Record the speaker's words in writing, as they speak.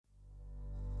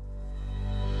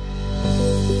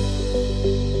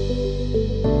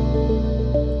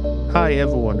Hi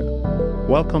everyone,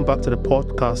 welcome back to the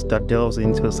podcast that delves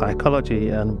into psychology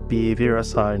and behavioral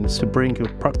science to bring you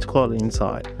practical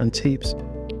insight and tips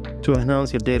to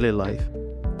enhance your daily life.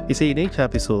 You see, in each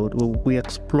episode, we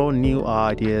explore new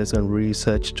ideas and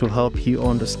research to help you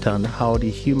understand how the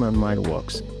human mind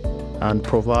works and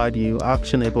provide you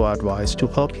actionable advice to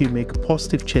help you make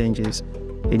positive changes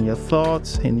in your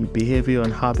thoughts, in your behavior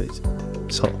and habits.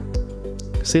 So,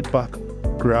 sit back,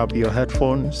 grab your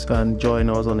headphones and join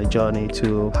us on a journey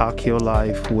to hack your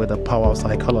life with the power of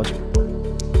psychology.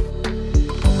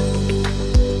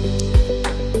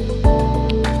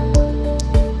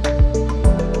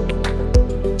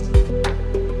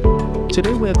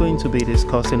 Today we are going to be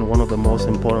discussing one of the most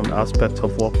important aspects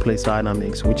of workplace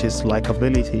dynamics, which is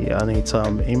likability and its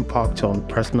impact on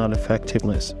personal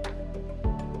effectiveness.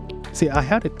 See, I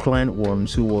had a client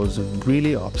once who was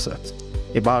really upset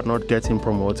about not getting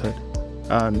promoted,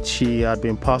 and she had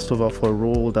been passed over for a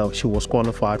role that she was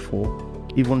qualified for,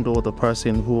 even though the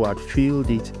person who had filled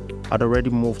it had already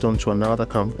moved on to another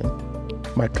company.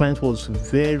 My client was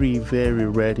very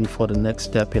ready for the next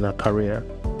step in her career,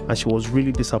 and she was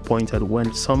really disappointed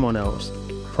when someone else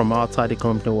from outside the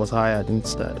company was hired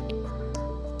instead.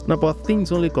 Now, but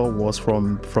things only got worse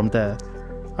from there,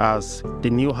 as the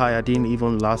new hire didn't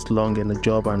even last long in the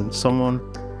job and someone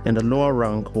in the lower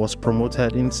rank was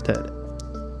promoted instead.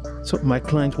 So my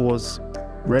client was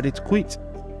ready to quit.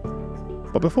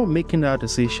 But before making that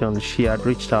decision, she had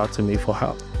reached out to me for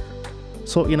help.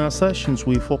 So in our sessions,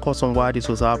 we focused on why this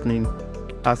was happening,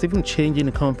 as even changing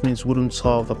the companies wouldn't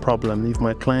solve the problem if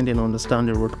my client didn't understand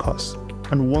the root cause.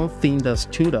 And one thing that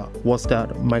stood out was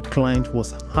that my client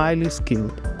was highly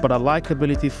skilled, but her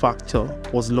likability factor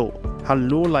was low. Her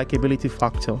low likability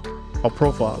factor or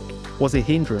profile was a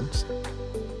hindrance.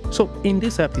 So in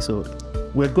this episode,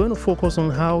 we're going to focus on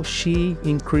how she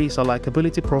increased her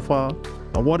likability profile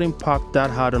and what impact that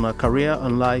had on her career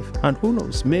and life. And who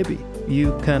knows, maybe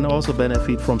you can also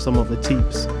benefit from some of the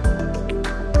tips.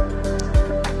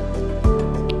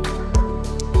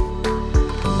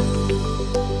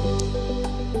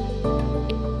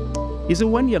 You see,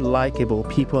 when you're likable,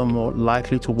 people are more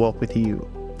likely to work with you.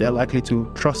 They're likely to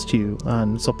trust you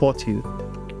and support you.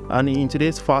 And in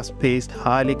today's fast-paced,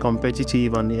 highly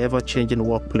competitive and ever-changing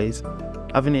workplace,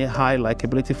 having a high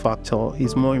likability factor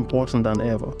is more important than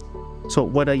ever. So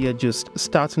whether you're just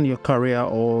starting your career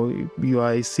or you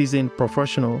are a seasoned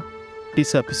professional,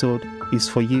 this episode is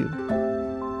for you.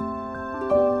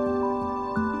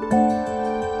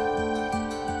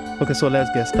 Okay, so let's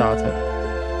get started.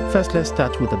 First, let's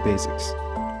start with the basics.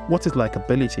 What is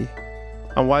likability?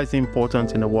 And why is it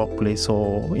important in the workplace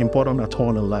or important at all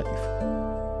in life?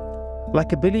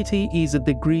 Likability is the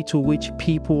degree to which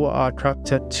people are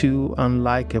attracted to and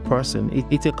like a person.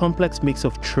 It's a complex mix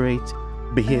of traits,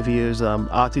 behaviors,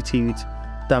 attitudes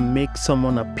that make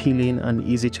someone appealing and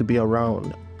easy to be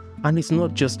around. And it's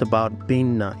not just about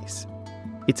being nice.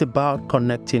 It's about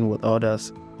connecting with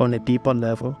others on a deeper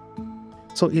level.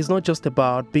 So it's not just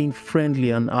about being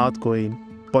friendly and outgoing,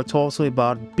 but also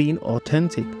about being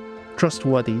authentic,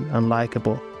 trustworthy, and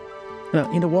likable. Now,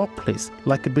 in the workplace,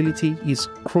 likability is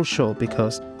crucial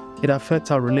because it affects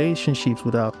our relationships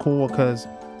with our coworkers,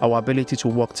 our ability to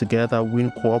work together, win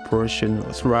cooperation,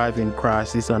 thrive in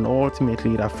crisis, and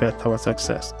ultimately it affects our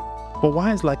success. But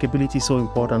why is likability so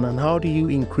important, and how do you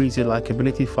increase your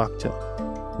likability factor?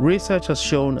 Research has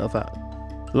shown that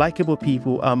likable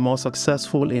people are more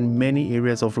successful in many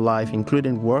areas of life,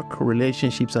 including work,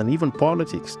 relationships, and even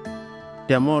politics.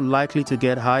 They are more likely to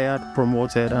get hired,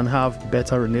 promoted, and have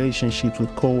better relationships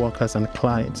with co-workers and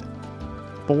clients.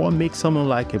 But what makes someone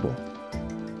likable?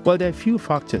 Well, there are a few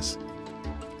factors.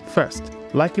 First,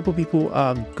 likable people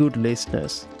are good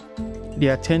listeners. They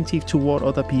are attentive to what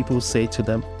other people say to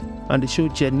them, and they show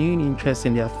genuine interest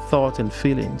in their thoughts and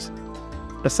feelings.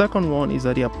 The second one is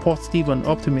that they are positive and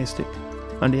optimistic,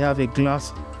 and they have a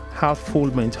glass half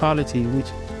full mentality which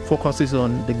focuses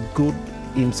on the good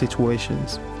in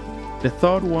situations. The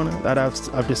third one that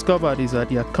I've discovered is that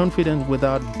they are confident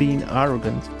without being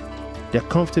arrogant. They're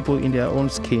comfortable in their own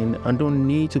skin and don't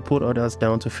need to put others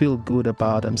down to feel good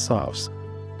about themselves.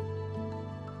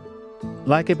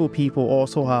 Likable people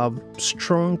also have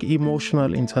strong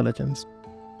emotional intelligence.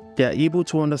 They are able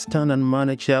to understand and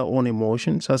manage their own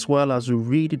emotions as well as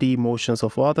read the emotions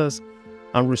of others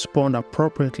and respond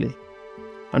appropriately.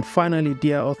 And finally,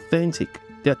 they are authentic.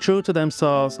 They are true to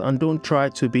themselves and don't try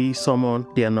to be someone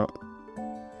they are not.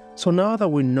 So now that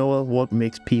we know what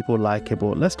makes people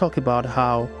likable, let's talk about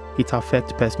how it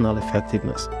affects personal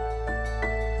effectiveness.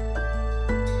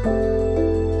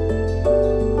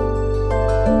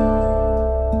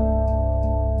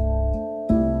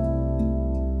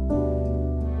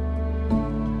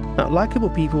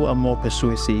 Likable people are more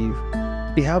persuasive.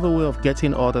 They have a way of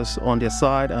getting others on their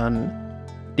side, and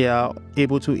they are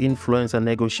able to influence and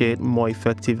negotiate more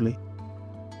effectively.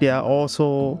 They are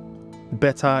also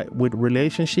better with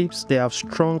relationships. They have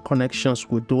strong connections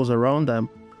with those around them,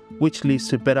 which leads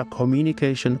to better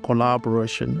communication,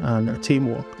 collaboration, and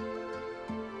teamwork.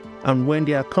 And when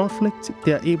there are conflicts,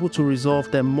 they are able to resolve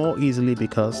them more easily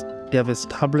because they have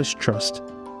established trust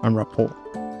and rapport.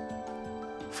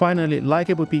 Finally,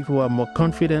 likable people are more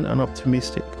confident and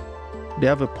optimistic. They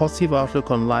have a positive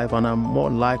outlook on life and are more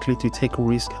likely to take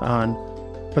risks and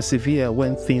persevere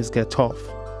when things get tough.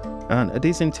 And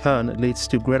this in turn leads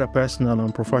to greater personal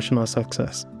and professional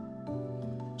success.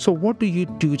 So what do you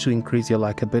do to increase your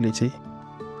likability?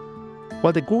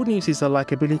 Well, the good news is that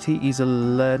likability is a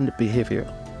learned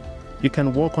behavior. You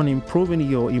can work on improving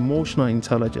your emotional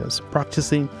intelligence,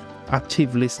 practicing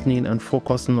active listening and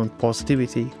focusing on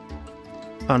positivity.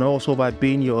 And also by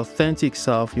being your authentic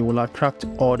self, you will attract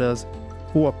others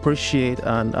who appreciate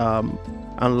and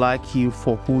like you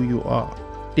for who you are.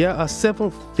 There are several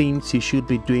things you should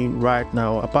be doing right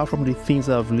now, apart from the things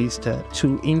I've listed,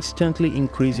 to instantly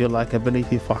increase your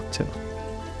likability factor.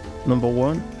 Number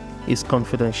one is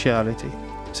confidentiality.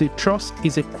 See, trust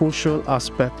is a crucial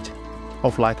aspect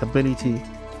of likability,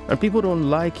 and people don't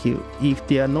like you if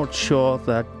they are not sure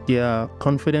that their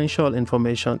confidential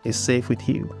information is safe with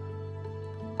you.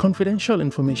 Confidential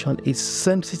information is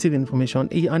sensitive information,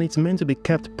 and it's meant to be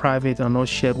kept private and not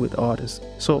shared with others.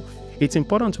 So it's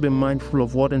important to be mindful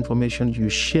of what information you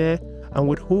share and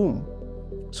with whom.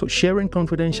 So sharing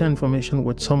confidential information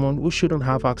with someone who shouldn't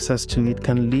have access to it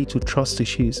can lead to trust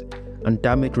issues and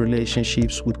damage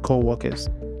relationships with coworkers.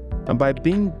 And by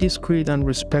being discreet and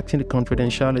respecting the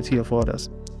confidentiality of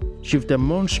others, you've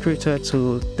demonstrated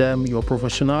to them your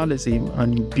professionalism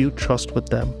and you build trust with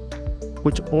them,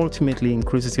 which ultimately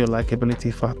increases your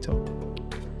likability factor.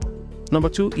 Number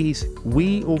two is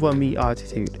we over me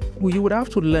attitude. You would have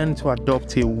to learn to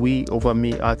adopt a we over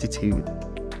me attitude.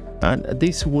 And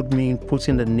this would mean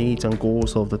putting the needs and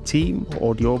goals of the team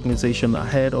or the organization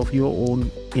ahead of your own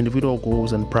individual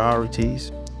goals and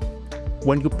priorities.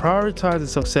 When you prioritize the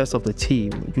success of the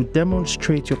team, you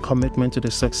demonstrate your commitment to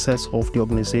the success of the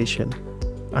organization,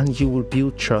 and you will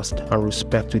build trust and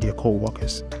respect with your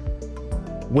co-workers.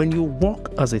 When you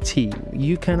work as a team,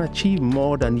 you can achieve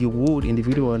more than you would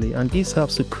individually, and this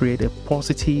helps to create a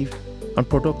positive and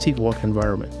productive work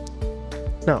environment.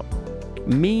 Now,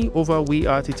 me over we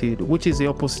attitude, which is the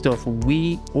opposite of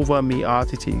we over me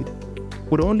attitude,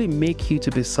 would only make you to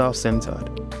be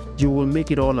self-centered. You will make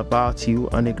it all about you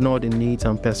and ignore the needs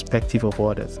and perspective of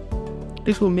others.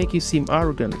 This will make you seem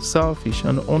arrogant, selfish,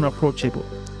 and unapproachable.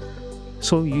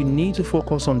 So you need to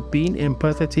focus on being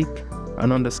empathetic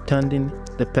and understanding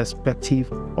the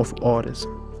perspective of others.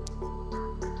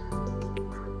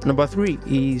 Number three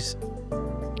is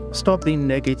stop being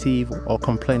negative or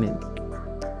complaining.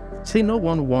 See, no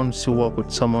one wants to work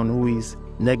with someone who is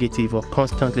negative or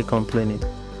constantly complaining.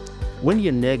 When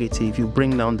you're negative, you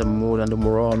bring down the mood and the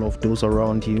morale of those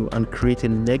around you and create a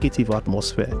negative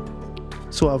atmosphere.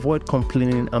 So avoid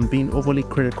complaining and being overly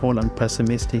critical and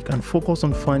pessimistic, and focus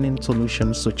on finding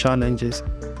solutions to challenges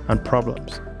and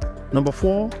problems. Number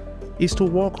four is to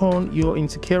work on your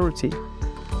insecurity.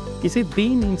 You see,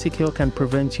 being insecure can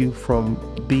prevent you from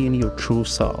being your true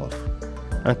self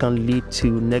and can lead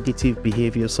to negative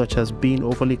behaviors such as being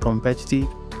overly competitive,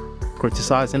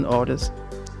 criticizing others,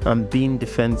 and being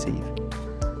defensive.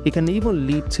 It can even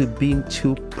lead to being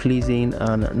too pleasing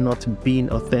and not being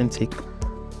authentic.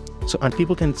 And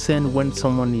people can sense when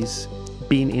someone is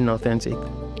being inauthentic,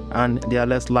 and they are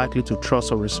less likely to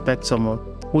trust or respect someone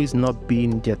who is not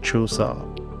being their true self.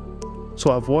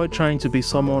 So avoid trying to be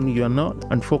someone you're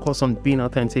not and focus on being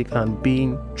authentic and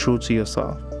being true to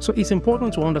yourself. So it's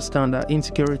important to understand that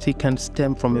insecurity can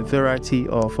stem from a variety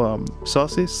of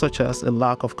sources, such as a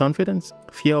lack of confidence,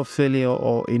 fear of failure,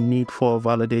 or a need for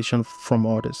validation from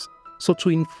others. So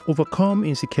to overcome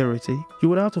insecurity, you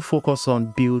would have to focus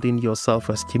on building your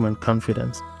self-esteem and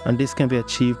confidence. And this can be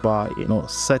achieved by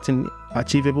setting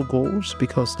achievable goals,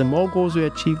 because the more goals you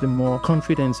achieve, the more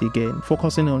confidence you gain.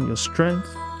 Focusing on your strengths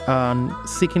and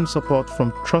seeking support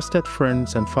from trusted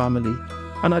friends and family.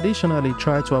 And additionally,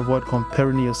 try to avoid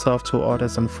comparing yourself to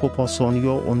others and focus on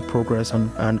your own progress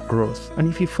and growth. And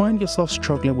if you find yourself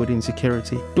struggling with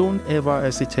insecurity, don't ever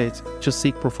hesitate to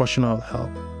seek professional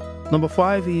help. Number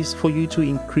five is for you to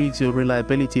increase your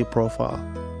reliability profile.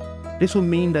 This will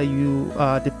mean that you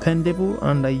are dependable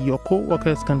and that your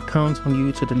co-workers can count on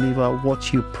you to deliver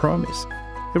what you promise.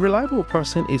 A reliable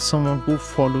person is someone who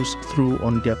follows through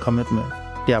on their commitment.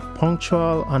 They are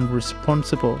punctual and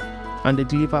responsible, and they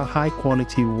deliver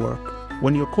high-quality work.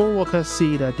 When your coworkers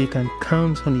see that they can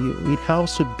count on you, it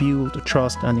helps to build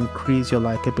trust and increase your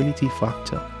likability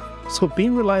factor. So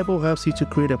being reliable helps you to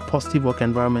create a positive work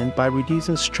environment by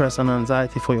reducing stress and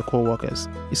anxiety for your coworkers.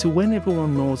 You see, when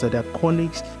everyone knows that their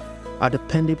colleagues are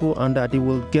dependable and that they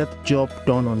will get the job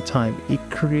done on time, it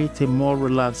creates a more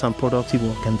relaxed and productive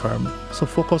work environment. So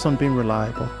focus on being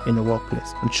reliable in the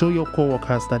workplace and show your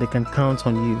coworkers that they can count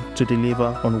on you to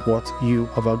deliver on what you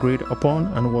have agreed upon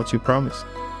and what you promised.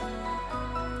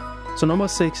 So number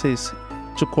 6 is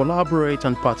to collaborate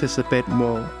and participate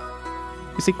more.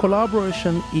 You see,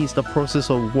 collaboration is the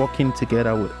process of working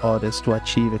together with others to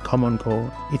achieve a common goal.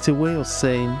 It's a way of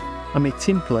saying, I'm a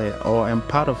team player, or I'm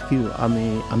part of you, I'm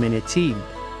in a team.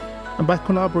 And by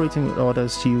collaborating with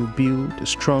others, you build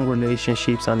strong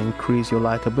relationships and increase your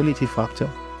likability factor.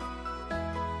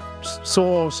 So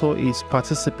also is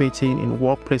participating in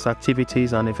workplace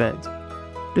activities and events.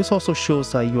 This also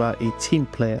shows that you are a team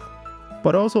player,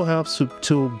 but also helps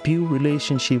to build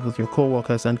relationship with your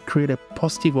coworkers and create a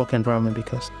positive work environment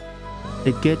because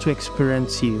they get to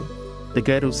experience you, they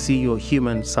get to see your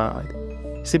human side.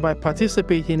 See, by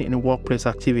participating in workplace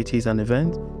activities and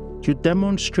events, you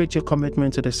demonstrate your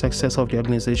commitment to the success of the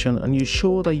organization and you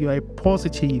show that you are a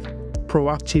positive,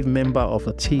 proactive member of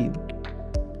the team.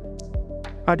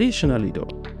 Additionally though,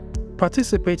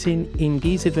 participating in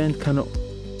these events can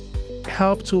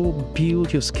help to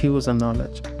build your skills and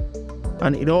knowledge.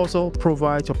 And it also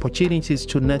provides opportunities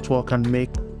to network and make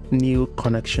new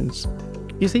connections.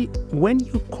 You see, when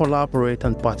you collaborate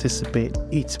and participate,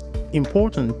 it's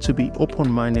important to be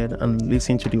open-minded and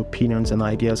listen to the opinions and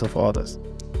ideas of others.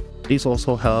 This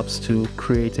also helps to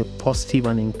create a positive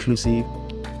and inclusive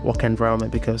work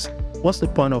environment because what's the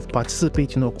point of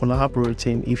participating or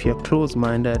collaborating if you're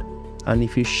closed-minded and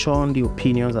if you shun the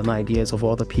opinions and ideas of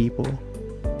other people?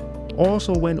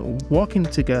 Also, when working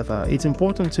together, it's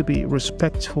important to be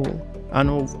respectful and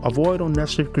avoid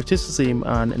unnecessary criticism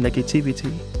and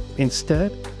negativity.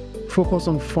 Instead, focus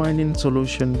on finding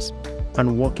solutions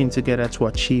and working together to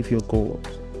achieve your goals.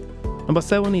 Number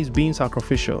 7 is being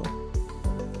sacrificial.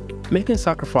 Making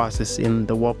sacrifices in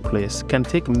the workplace can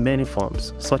take many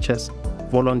forms, such as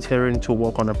volunteering to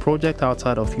work on a project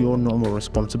outside of your normal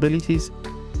responsibilities,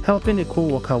 helping a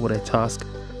coworker with a task,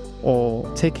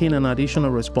 or taking an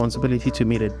additional responsibility to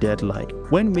meet a deadline.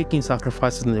 When making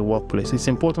sacrifices in the workplace, it's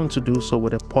important to do so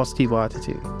with a positive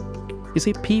attitude. You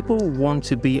see, people want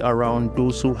to be around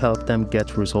those who help them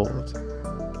get results.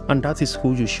 And that is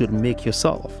who you should make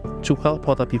yourself, to help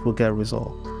other people get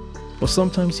results. But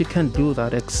sometimes you can't do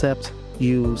that except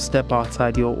you step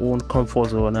outside your own comfort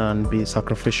zone and be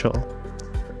sacrificial.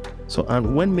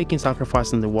 And when making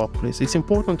sacrifices in the workplace, it's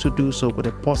important to do so with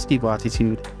a positive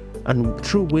attitude and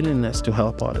true willingness to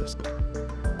help others.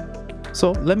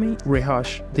 So let me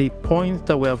rehash the points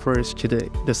that we have raised today.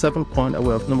 The 7th point that we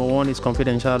have, number 1 is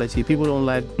confidentiality. People don't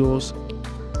like those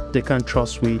they can't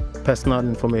trust with personal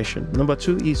information. Number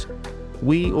 2 is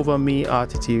we over me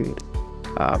attitude.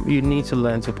 You need to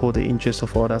learn to put the interests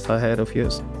of others ahead of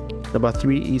yours. Number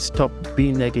 3 is stop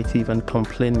being negative and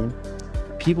complaining.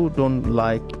 People don't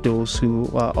like those who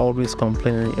are always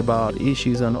complaining about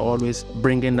issues and always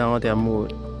bringing down their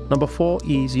mood. Number 4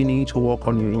 is you need to work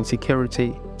on your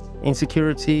insecurity.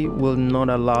 Insecurity will not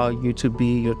allow you to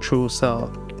be your true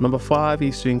self. Number 5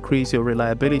 is to increase your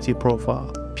reliability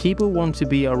profile. People want to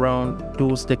be around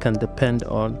those they can depend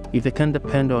on. If they can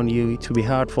depend on you, it will be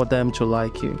hard for them to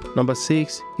like you. Number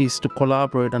 6 is to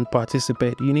collaborate and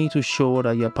participate. You need to show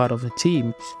that you're part of a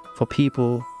team for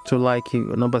people to like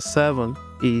you. Number 7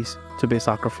 is to be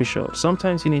sacrificial.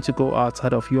 Sometimes you need to go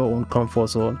outside of your own comfort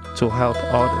zone to help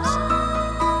others.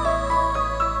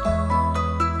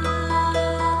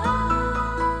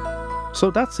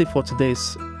 So that's it for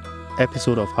today's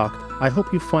episode of Hacked. I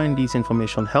hope you find this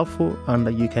information helpful and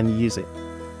that you can use it.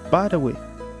 By the way,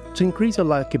 to increase your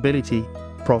likability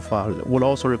profile will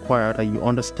also require that you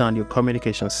understand your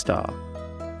communication style.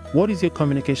 What is your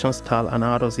communication style and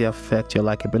how does it affect your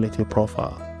likability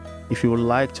profile? If you would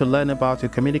like to learn about your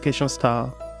communication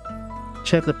style,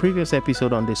 check the previous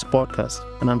episode on this podcast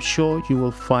and I'm sure you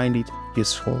will find it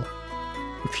useful.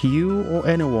 If you or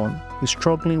anyone is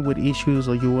struggling with issues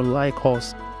or you would like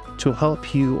us to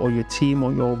help you or your team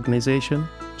or your organization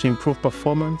to improve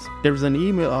performance, there is an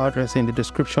email address in the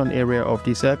description area of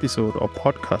this episode or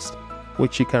podcast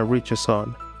which you can reach us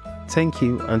on. Thank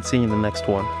you and see you in the next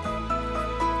one.